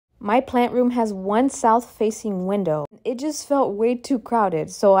My plant room has one south-facing window. It just felt way too crowded,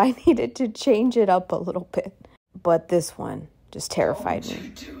 so I needed to change it up a little bit. But this one just terrified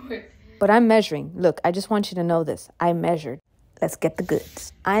me. But I'm measuring. Look, I just want you to know this. I measured. Let's get the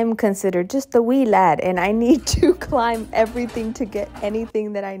goods. I'm considered just a wee lad, and I need to climb everything to get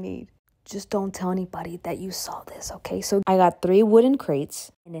anything that I need. Just don't tell anybody that you saw this, okay? So I got 3 wooden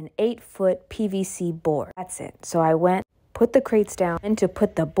crates and an 8-foot PVC board. That's it. So I went, put the crates down, and to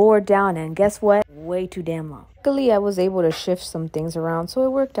put the board down, and guess what? Way too damn long. Luckily, I was able to shift some things around, so it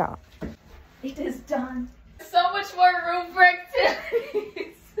worked out. It is done. So much more room for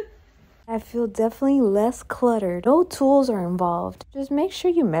activities. I feel definitely less cluttered. No tools are involved. Just make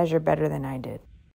sure you measure better than I did.